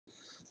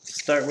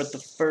Start with the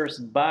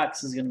first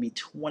box is going to be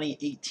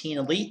 2018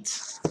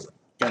 Elite.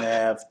 Going to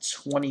have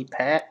 20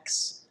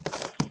 packs,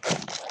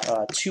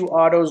 2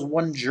 autos,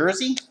 1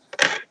 jersey.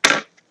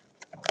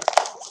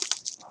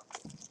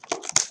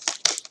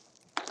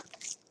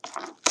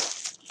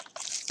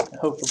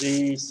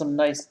 Hopefully some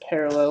nice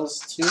parallels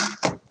too.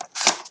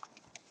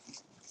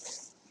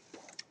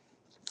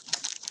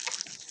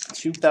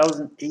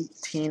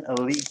 2018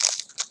 Elite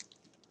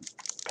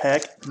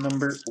pack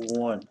number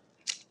 1.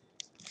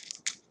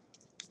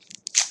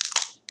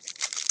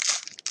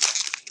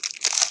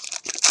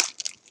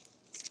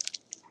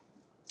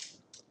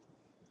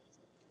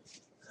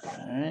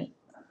 Alright.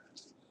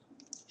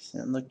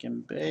 Decent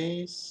looking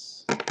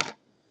base.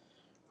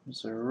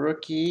 There's a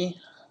rookie.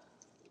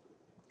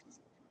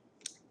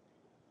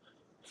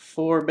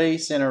 4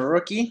 base and a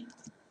rookie.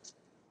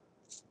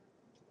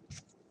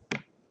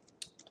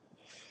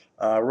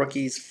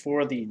 Rookies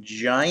for the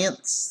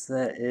Giants.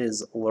 That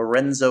is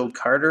Lorenzo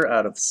Carter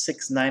out of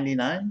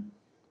 699.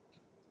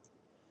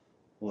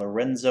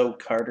 Lorenzo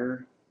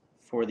Carter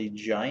for the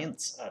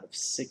Giants out of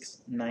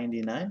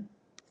 699.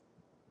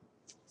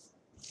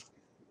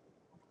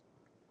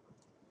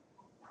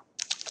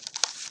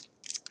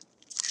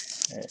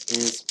 That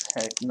is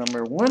pack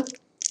number 1.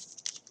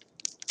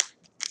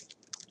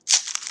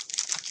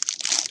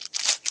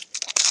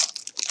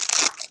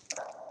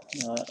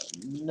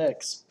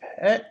 Next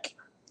pack,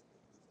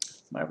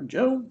 Marvin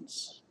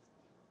Jones.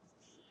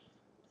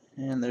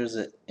 And there's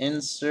an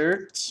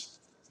insert.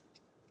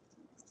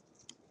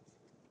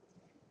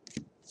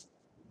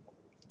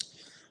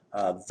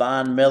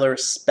 Von Miller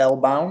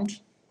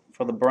Spellbound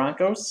for the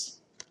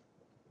Broncos.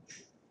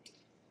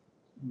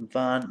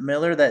 Von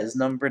Miller, that is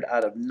numbered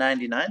out of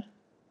 99.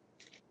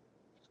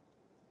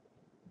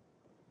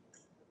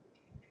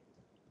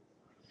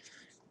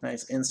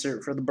 Nice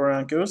insert for the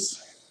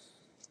Broncos.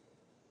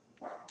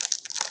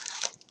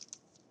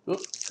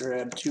 Oops,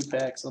 grab 2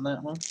 packs on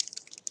that one.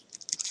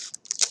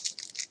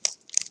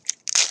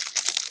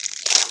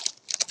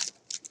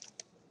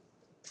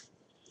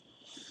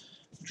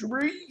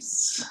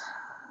 Breeze.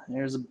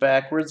 There's a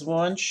backwards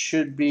one.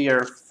 Should be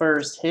our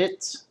first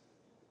hit.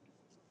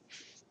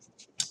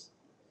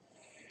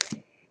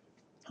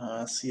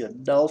 See a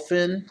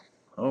Dolphin.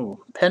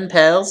 Oh, Pen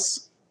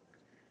Pals.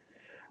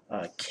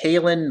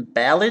 Kalen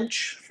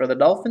Ballage for the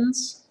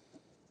Dolphins.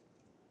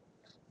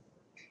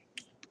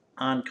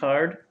 On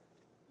card.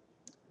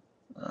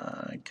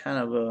 Kind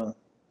of a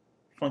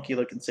funky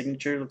looking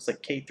signature. Looks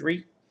like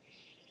K3.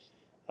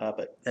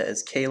 But that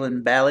is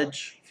Kalen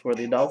Ballage for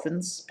the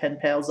Dolphins. Pen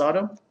Pals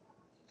auto.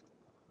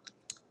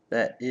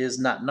 That is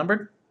not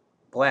numbered.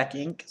 Black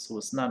ink, so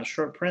it's not a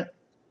short print.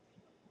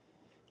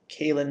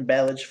 Kalen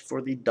Ballage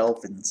for the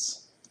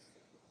Dolphins.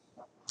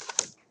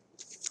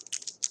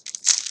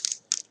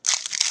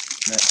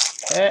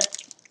 Next pack.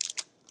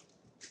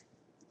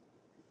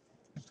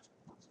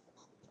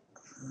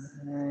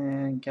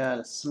 And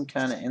got some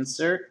kind of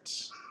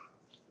insert.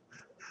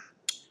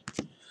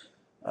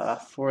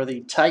 For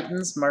the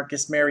Titans,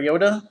 Marcus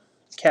Mariota,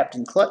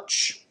 Captain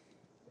Clutch.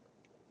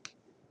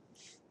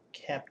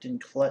 Captain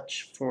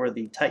Clutch for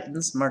the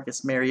Titans,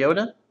 Marcus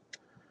Mariota.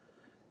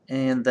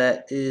 And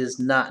that is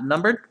not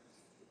numbered.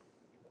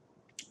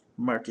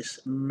 Marcus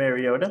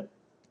Mariota.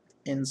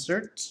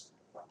 Insert.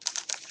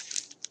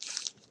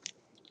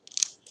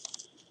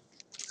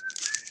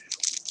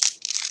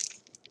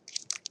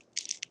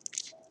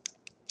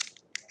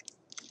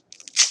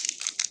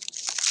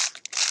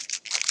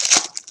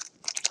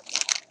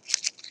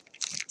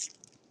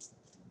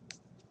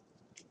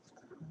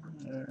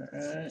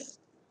 Alright.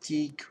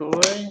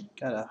 Decoy.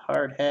 Got a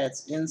hard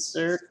hats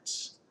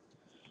insert.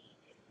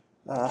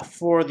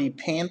 For the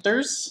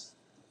Panthers,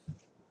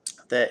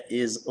 that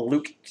is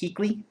Luke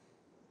Kuechly.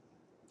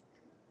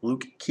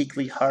 Luke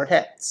Kuechly hard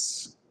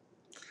hats.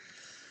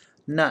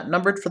 Not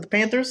numbered for the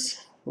Panthers.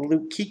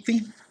 Luke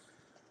Kuechly.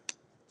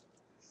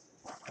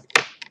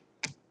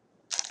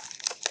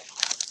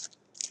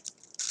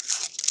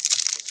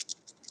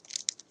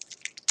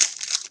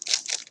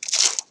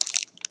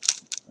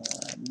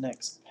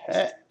 Next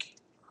pack.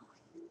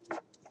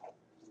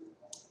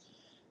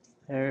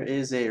 There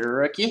is a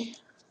rookie.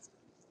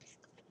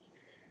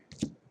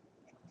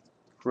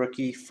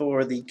 Rookie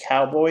for the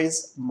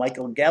Cowboys,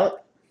 Michael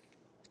Gallup.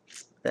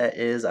 That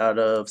is out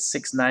of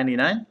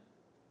 699.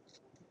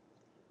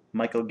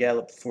 Michael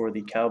Gallup for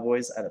the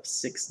Cowboys out of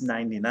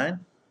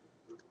 699.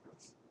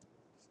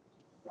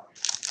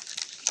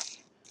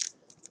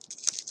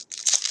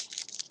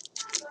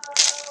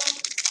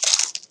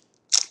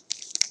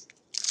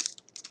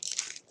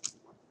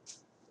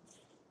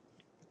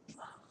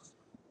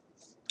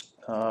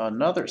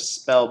 Another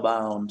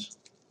Spellbound.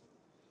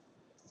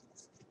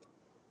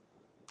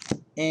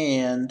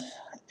 And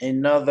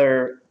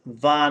another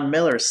Von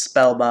Miller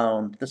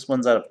Spellbound. This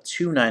one's out of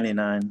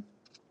 $2.99.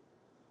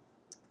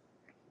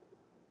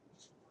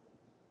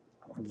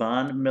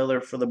 Von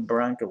Miller for the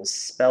Broncos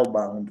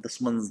Spellbound.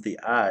 This one's the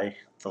I.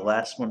 The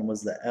last one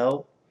was the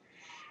L.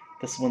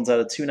 This one's out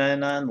of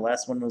 $2.99. The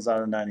last one was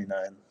out of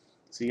 $99.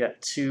 So you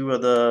got 2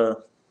 of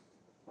the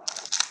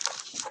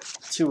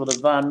Two of the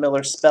Von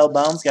Miller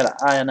Spellbounds, got an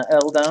I and an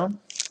L down.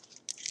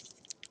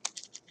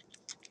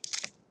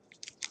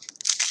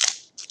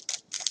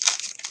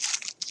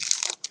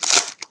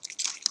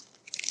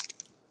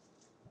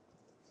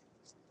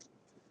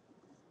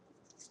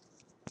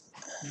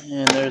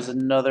 And there's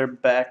another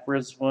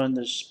backwards one.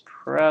 This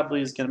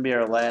probably is going to be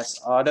our last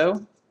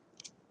auto.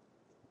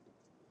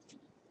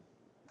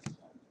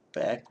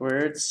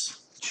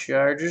 Backwards.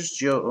 Chargers.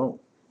 Joe. Oh,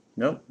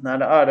 nope,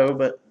 not an auto,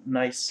 but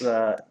nice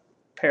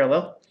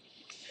parallel.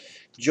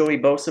 Joey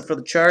Bosa for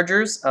the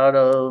Chargers, out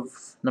of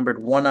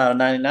numbered 1 out of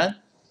 99.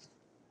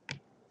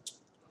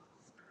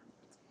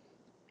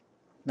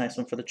 Nice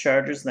one for the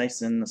Chargers,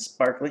 nice and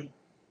sparkly.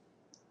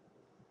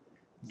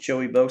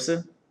 Joey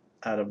Bosa,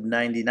 out of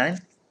 99.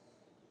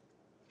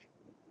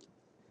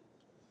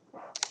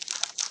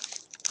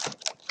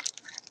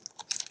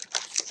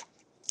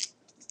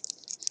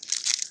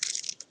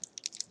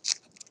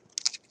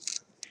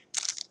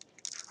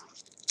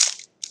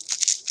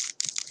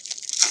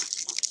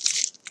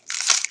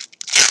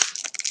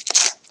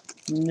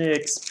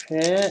 Next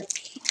pack.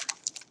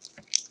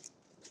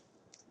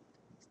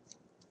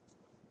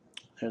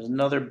 There's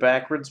another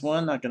backwards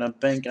one. Not going to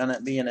bank on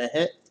it being a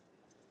hit.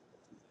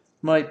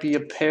 Might be a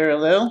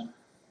parallel.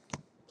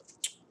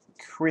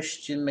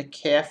 Christian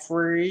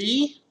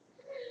McCaffrey.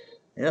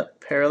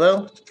 Yep,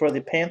 parallel for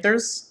the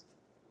Panthers.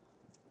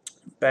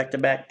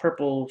 Back-to-back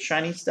purple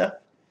shiny stuff.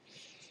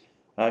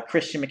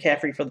 Christian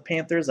McCaffrey for the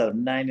Panthers out of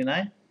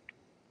 99.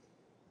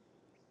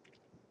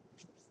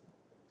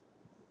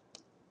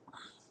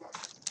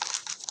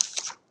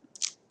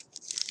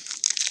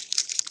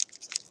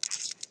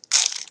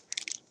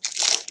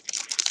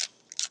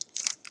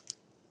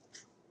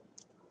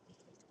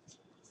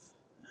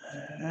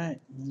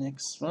 Alright,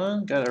 next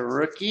one. Got a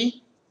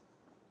rookie.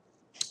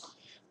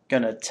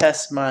 Gonna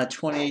test my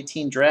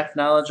 2018 draft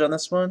knowledge on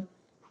this one.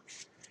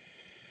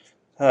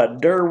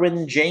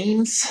 Derwin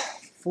James,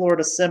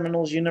 Florida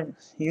Seminoles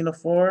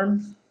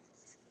uniform.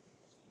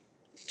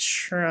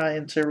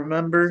 Trying to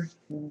remember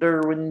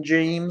Derwin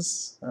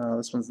James.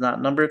 This one's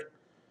not numbered.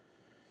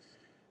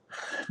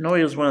 I know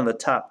he was one of the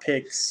top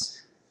picks.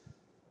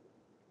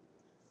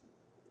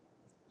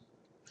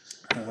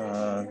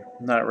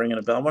 Not ringing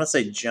a bell. I want to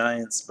say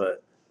Giants,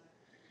 but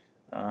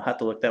I'll have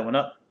to look that one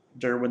up.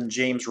 Derwin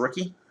James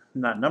rookie,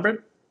 not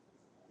numbered.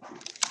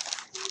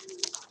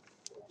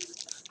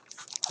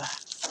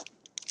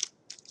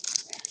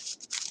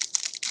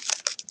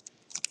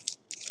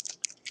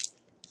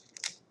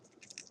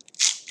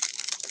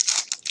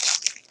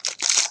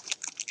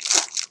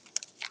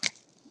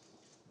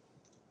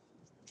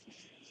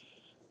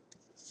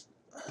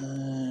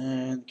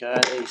 And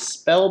got a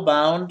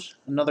Spellbound,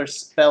 another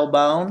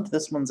Spellbound.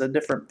 This one's a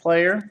different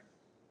player.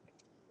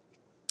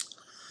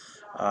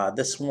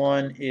 This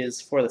one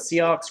is for the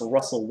Seahawks,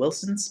 Russell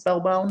Wilson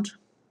Spellbound.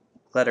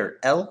 Letter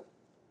L.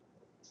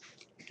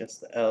 I guess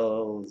the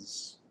L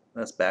is,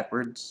 that's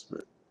backwards,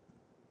 but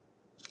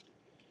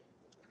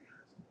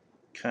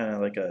kind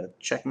of like a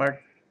check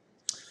mark.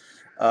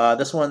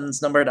 This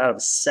one's numbered out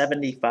of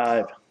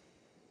 75.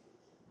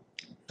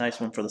 Nice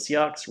one for the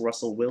Seahawks,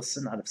 Russell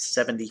Wilson out of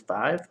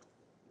 75.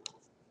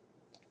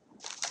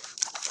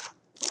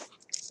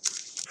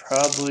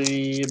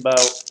 Probably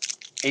about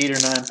 8 or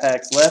 9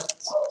 packs left.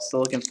 Still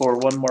looking for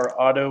one more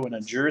auto and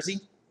a jersey.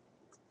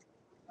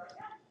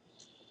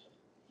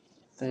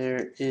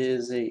 There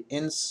is a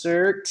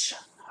insert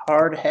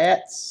hard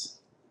hats,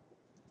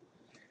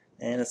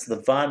 and it's the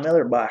Von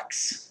Miller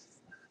box.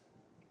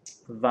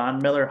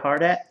 Von Miller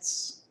hard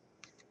hats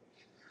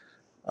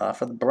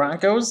for the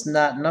Broncos,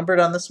 not numbered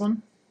on this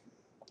one.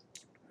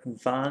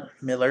 Von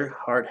Miller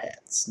hard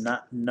hats,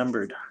 not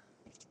numbered.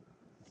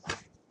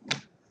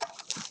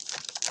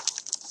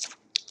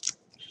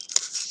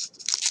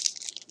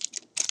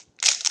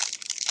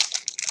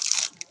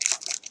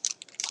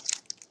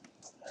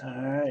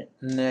 Alright,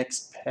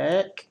 next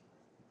pack.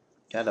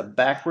 Got a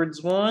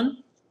backwards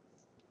one.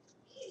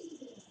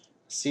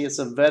 See, it's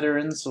a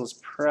veteran, so it's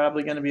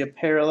probably going to be a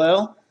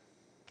parallel.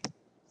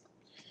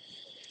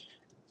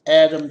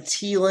 Adam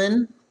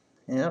Thielen.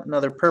 Yep,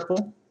 another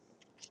purple.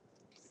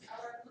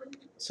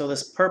 So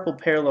this purple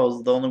parallel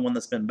is the only one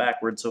that's been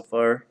backwards so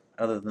far,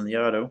 other than the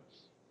auto.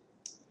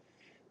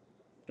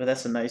 But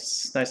that's a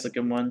nice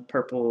looking one.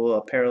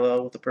 Purple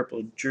parallel with the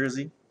purple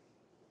jersey.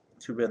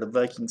 Too bad the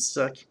Vikings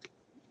suck.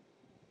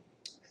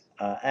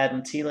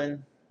 Adam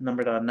Thielen,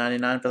 numbered on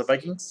 99 for the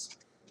Vikings.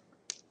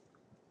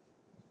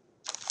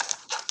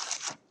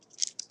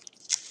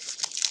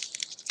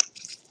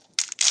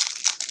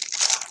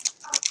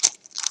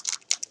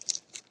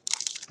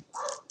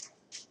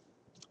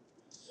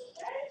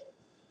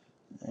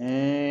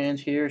 And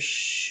here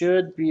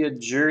should be a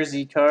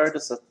jersey card.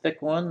 It's a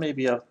thick one,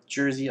 maybe a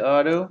jersey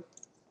auto.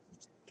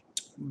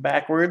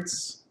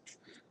 Backwards,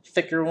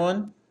 thicker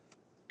one.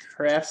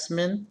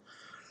 Craftsman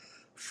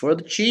for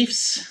the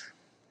Chiefs.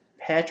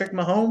 Patrick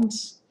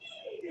Mahomes.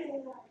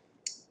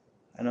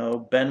 I know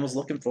Ben was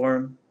looking for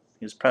him.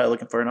 He was probably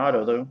looking for an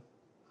auto, though.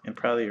 And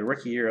probably a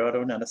rookie year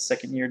auto, not a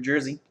second year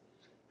jersey.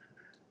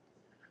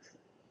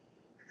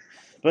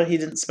 but he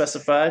didn't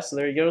specify, so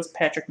there he goes.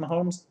 Patrick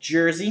Mahomes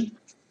jersey.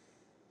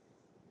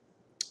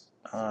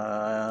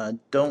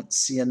 Don't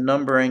see a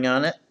numbering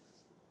on it.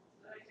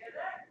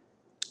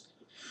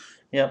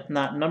 Yep,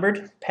 not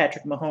numbered.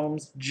 Patrick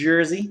Mahomes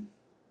jersey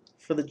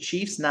for the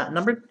Chiefs, not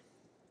numbered.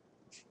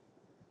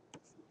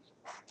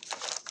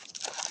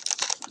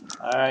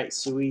 All right,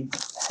 so we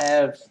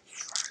have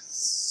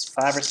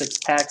 5 or 6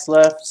 packs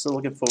left. So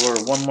looking for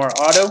one more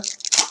auto.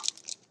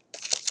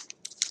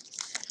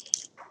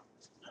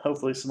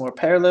 Hopefully some more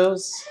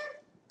parallels.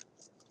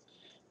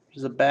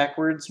 There's a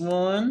backwards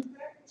one.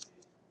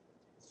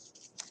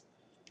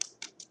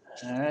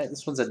 All right,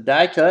 this one's a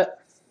die cut.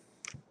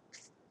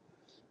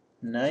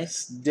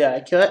 Nice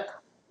die cut.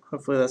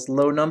 Hopefully that's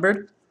low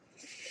numbered.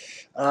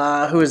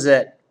 Who is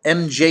that?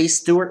 MJ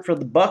Stewart for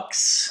the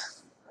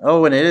Bucks.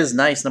 Oh, and it is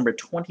nice. Number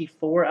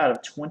 24 out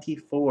of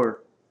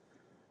 24.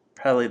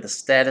 Probably the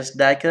status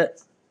die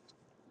cut.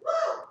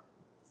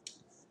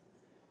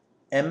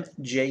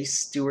 MJ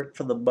Stewart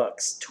for the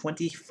Bucks.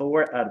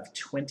 24 out of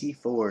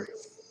 24.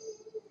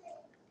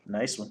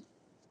 Nice one.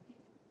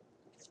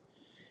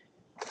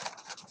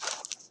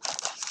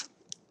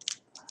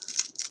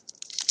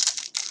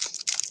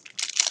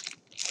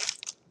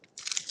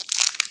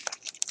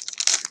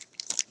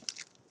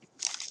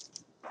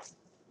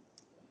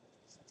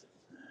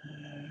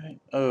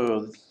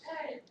 Oh,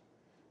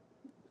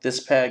 this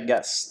pack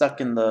got stuck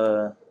in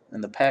the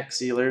pack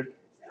sealer.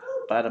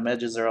 Bottom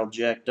edges are all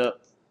jacked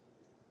up.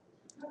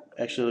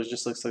 Actually, it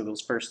just looks like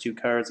those first 2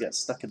 cards got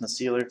stuck in the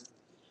sealer.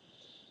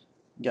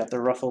 Got the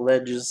ruffled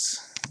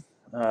edges.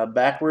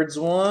 Backwards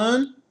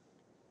one.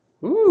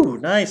 Ooh,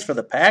 nice for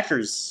the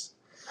Packers.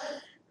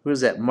 Who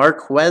is that?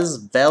 Marquez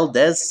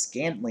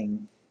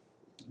Valdez-Scantling.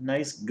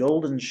 Nice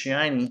golden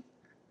shiny.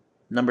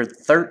 Number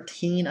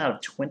 13 out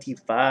of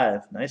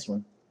 25. Nice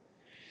one.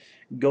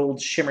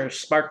 Gold shimmer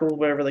sparkle,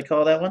 whatever they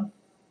call that one.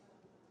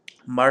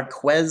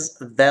 Marquez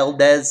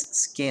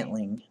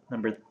Valdez-Scantling.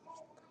 Number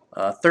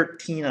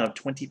 13 out of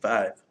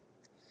 25.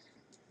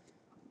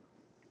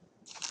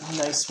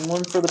 Nice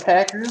one for the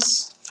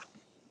Packers.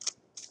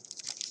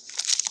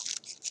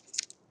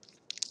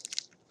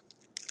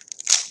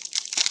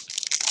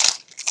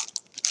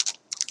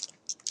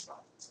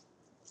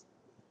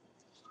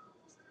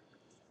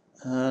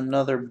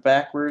 Another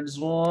backwards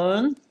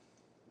one.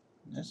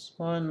 This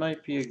one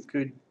might be a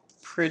good,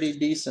 pretty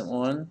decent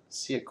one.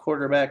 See a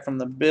quarterback from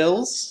the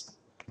Bills.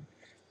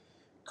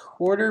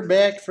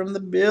 Quarterback from the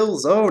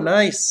Bills. Oh,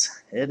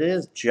 nice. It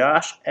is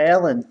Josh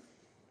Allen.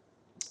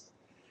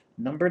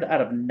 Numbered out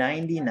of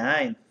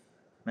 99.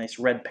 Nice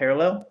red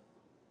parallel.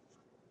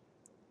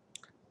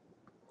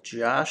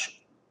 Josh.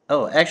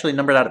 Oh, actually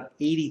numbered out of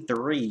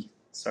 83.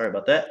 Sorry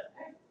about that.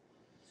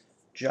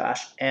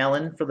 Josh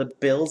Allen for the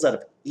Bills out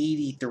of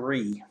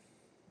 83.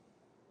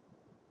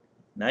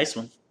 Nice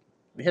one.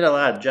 We hit a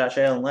lot of Josh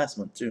Allen last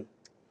month, too.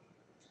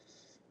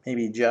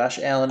 Maybe Josh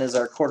Allen is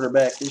our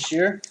quarterback this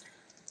year.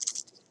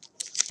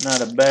 Not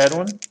a bad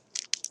one.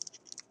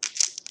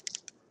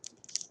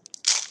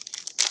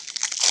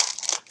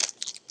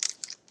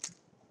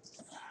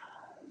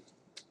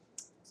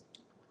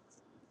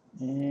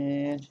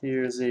 And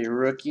here's a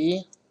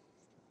rookie.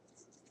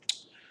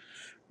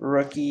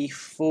 Rookie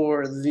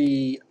for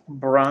the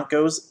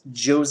Broncos,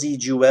 Josie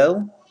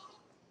Jewell.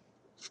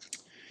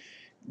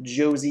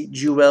 Josie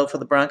Jewell for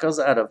the Broncos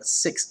out of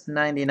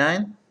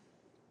 6.99.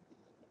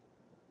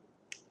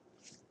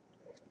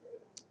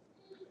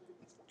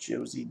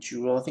 Josie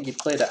Jewell, I think he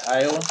played at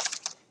Iowa.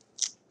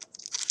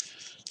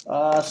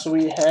 So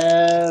we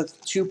have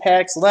 2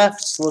 packs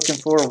left. So looking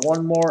for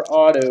one more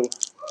auto.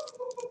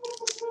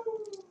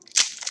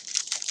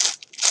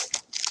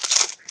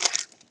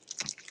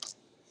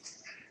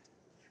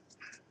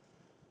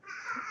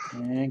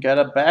 And got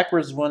a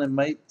backwards one. It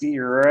might be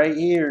right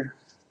here.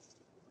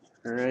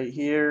 Right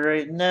here,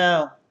 right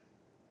now.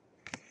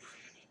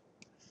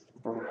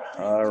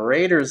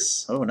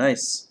 Raiders. Oh,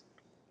 nice.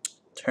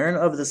 Turn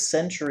of the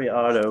century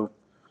auto.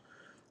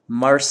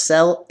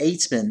 Marcel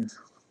Aitman.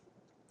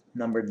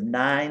 Number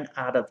 9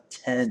 out of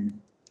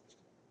 10.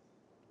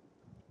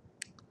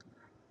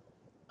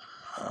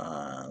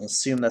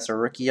 Assume that's a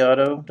rookie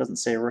auto. Doesn't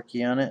say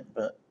rookie on it,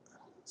 but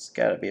it's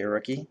got to be a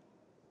rookie.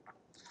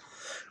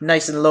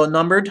 Nice and low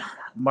numbered.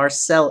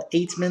 Marcel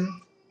Aitman.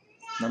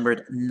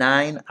 Numbered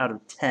 9 out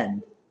of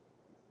 10.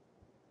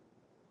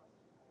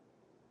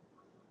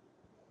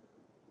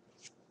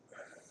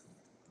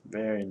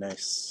 Very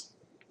nice.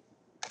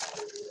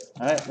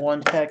 All right,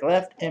 1 pack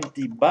left.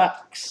 Empty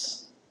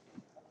box.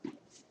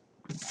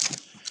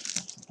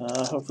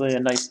 Hopefully a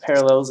nice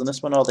parallels in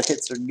this one. All the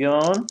hits are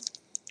gone.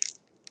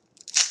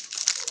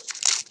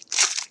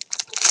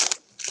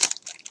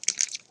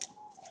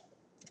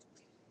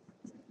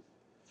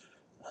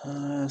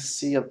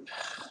 See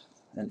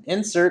an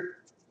insert.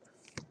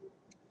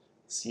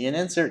 See an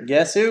insert.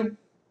 Guess who?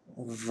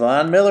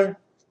 Von Miller.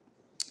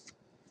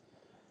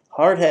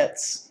 Hard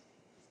hats.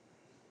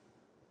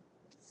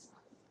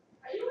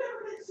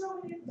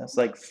 That's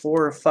like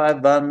 4 or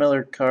 5 Von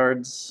Miller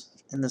cards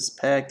in this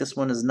pack. This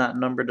one is not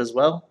numbered as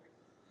well.